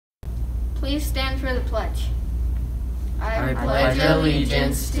Please stand for the pledge. I pledge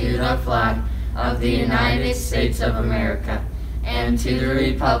allegiance to the flag of the United States of America and to the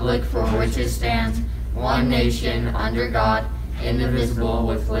republic for which it stands, one nation, under God, indivisible,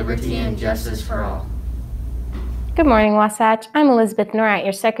 with liberty and justice for all. Good morning, Wasatch. I'm Elizabeth Norat,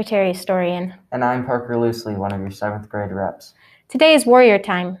 your Secretary Historian. And I'm Parker Loosely, one of your 7th grade reps. Today is Warrior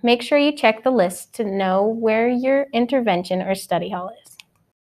Time. Make sure you check the list to know where your intervention or study hall is.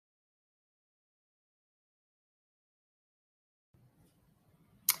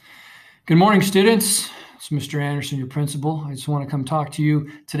 Good morning, students. It's Mr. Anderson, your principal. I just want to come talk to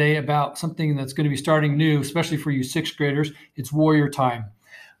you today about something that's going to be starting new, especially for you 6th graders. It's Warrior Time.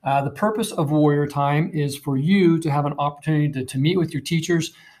 The purpose of Warrior Time is for you to have an opportunity to meet with your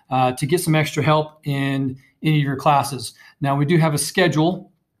teachers, to get some extra help in any of your classes. Now, we do have a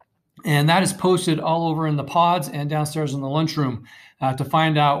schedule, and that is posted all over in the pods and downstairs in the lunchroom to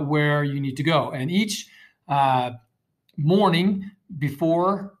find out where you need to go. And each morning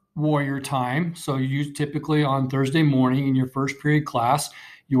before Warrior Time, so you typically on Thursday morning in your first period class,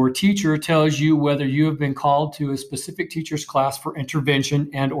 your teacher tells you whether you have been called to a specific teacher's class for intervention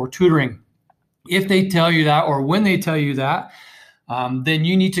and or tutoring. If they tell you that, or when they tell you that, then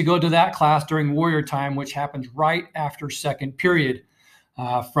you need to go to that class during Warrior Time, which happens right after second period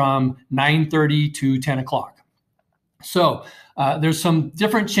from 9:30 to 10 o'clock. So there's some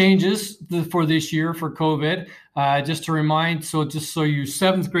different changes for this year for COVID. Just to remind, just so you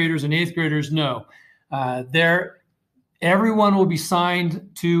 7th graders and 8th graders know, everyone will be signed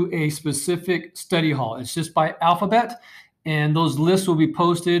to a specific study hall. It's just by alphabet, and those lists will be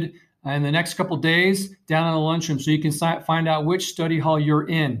posted in the next couple days down in the lunchroom, so you can find out which study hall you're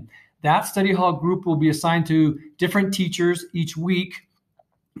in. That study hall group will be assigned to different teachers each week.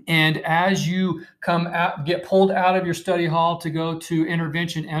 And as you get pulled out of your study hall to go to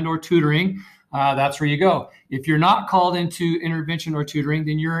intervention and or tutoring, that's where you go. If you're not called into intervention or tutoring,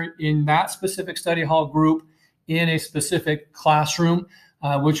 then you're in that specific study hall group in a specific classroom,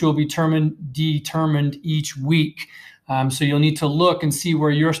 which will be determined each week. So you'll need to look and see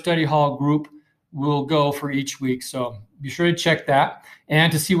where your study hall group will go for each week. So be sure to check that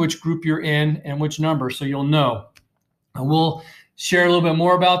and to see which group you're in and which number, so you'll know. And we'll share a little bit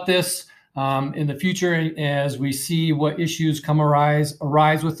more about this in the future as we see what issues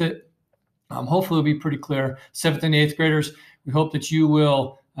arise with it. Hopefully it'll be pretty clear. 7th and 8th graders, we hope that you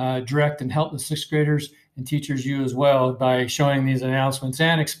will direct and help the 6th graders and teachers you as well by showing these announcements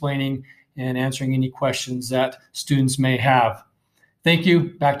and explaining and answering any questions that students may have. Thank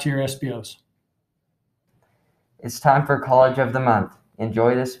you. Back to your SBOs. It's time for College of the Month.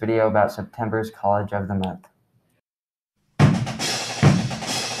 Enjoy this video about September's College of the Month.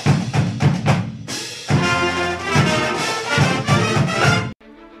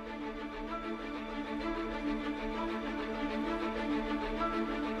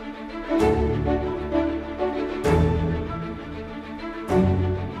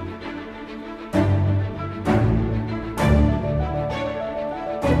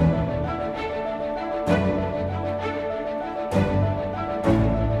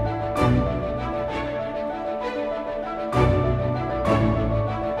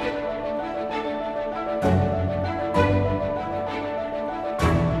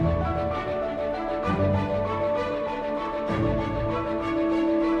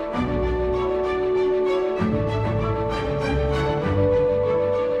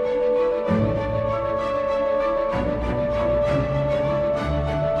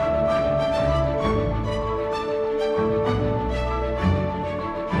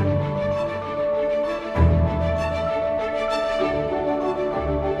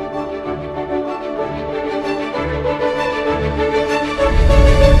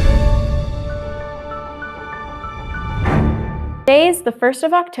 Today is the 1st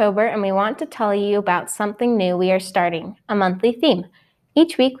of October, and we want to tell you about something new we are starting, a monthly theme.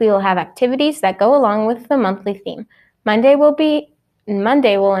 Each week we will have activities that go along with the monthly theme. Monday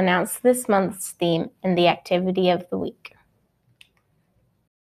we'll announce this month's theme and the activity of the week.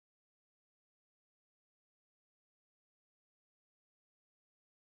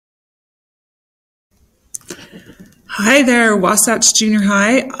 Hi there, Wasatch Junior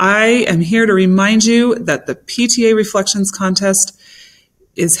High. I am here to remind you that the PTA Reflections Contest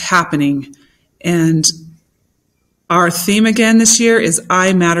is happening. And our theme again this year is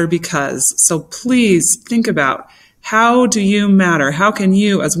I Matter Because. So please think about, how do you matter? How can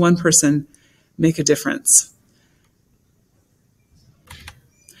you as one person make a difference?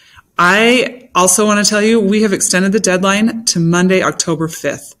 I also want to tell you we have extended the deadline to Monday, October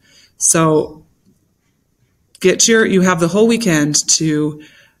 5th. So you have the whole weekend to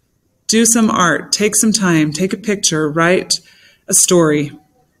Do some art, take some time, take a picture, write a story.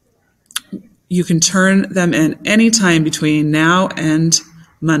 You can turn them in anytime between now and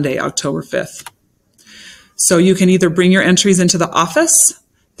Monday, October 5th. So you can either bring your entries into the office.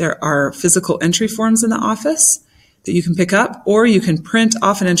 There are physical entry forms in the office that you can pick up, or you can print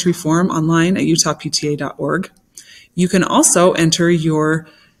off an entry form online at utahpta.org. You can also enter your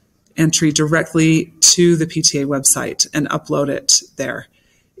entry directly to the PTA website and upload it there.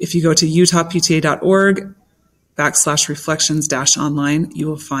 If you go to utahpta.org/reflections-online, you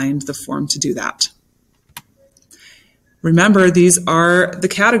will find the form to do that. Remember, these are the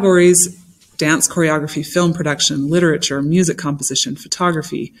categories: dance choreography, film production, literature, music composition,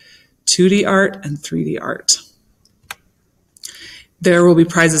 photography, 2D art, and 3D art. There will be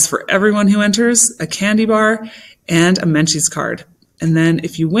prizes for everyone who enters, a candy bar, and a Menchie's card. And then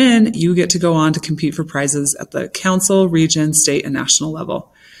if you win, you get to go on to compete for prizes at the council, region, state, and national level.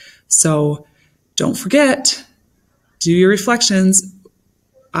 So don't forget, do your reflections.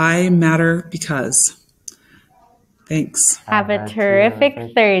 I matter because. Thanks. Have a terrific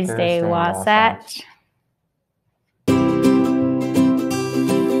Thursday, Wasatch.